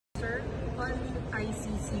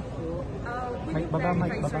ICC po, will you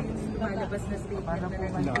clarify, sir, yung lumalabas na statement na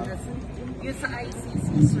nandito yung sa ICC,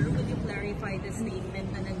 sir, will you clarify the statement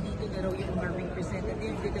na nandito na raw yung mga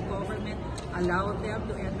representative? Did the government allow them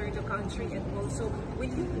to enter the country? And also,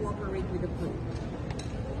 will you cooperate with the group?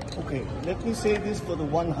 Okay, let me say this for the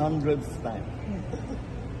 100th time.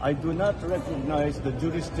 I do not recognize the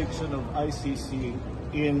jurisdiction of ICC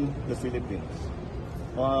in the Philippines.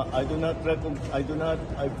 I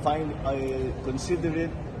consider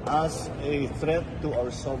it as a threat to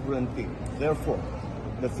our sovereignty. Therefore,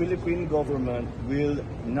 the Philippine government will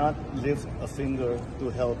not lift a finger to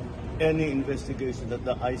help any investigation that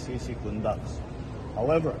the ICC conducts.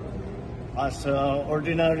 However, as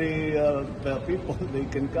ordinary people, they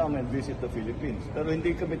can come and visit the Philippines. Pero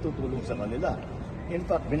hindi kami tutulong sa kanila. In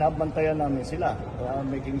fact, binabantayan namin sila,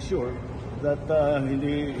 making sure that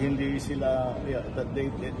hindi sila that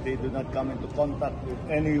they do not come into contact with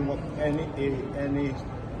any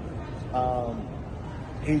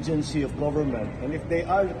agency of government. And if they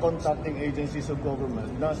are contacting agencies of government,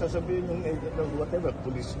 sasabihin ng whatever,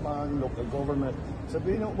 policeman, local government,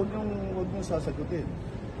 sabihin nyo, huwag nyo sasagutin.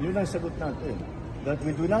 Yun ang sagot natin. That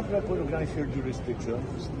we do not recognize your jurisdiction,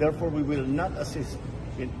 therefore we will not assist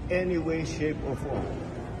in any way, shape, or form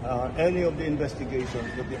any of the investigations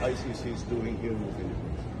that the ICC is doing here in the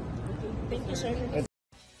Philippines. Thank you, sir.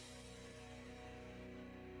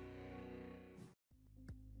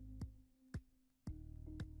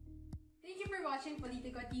 Thank you for watching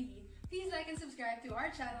Politiko TV. Please like and subscribe to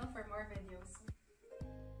our channel for more videos.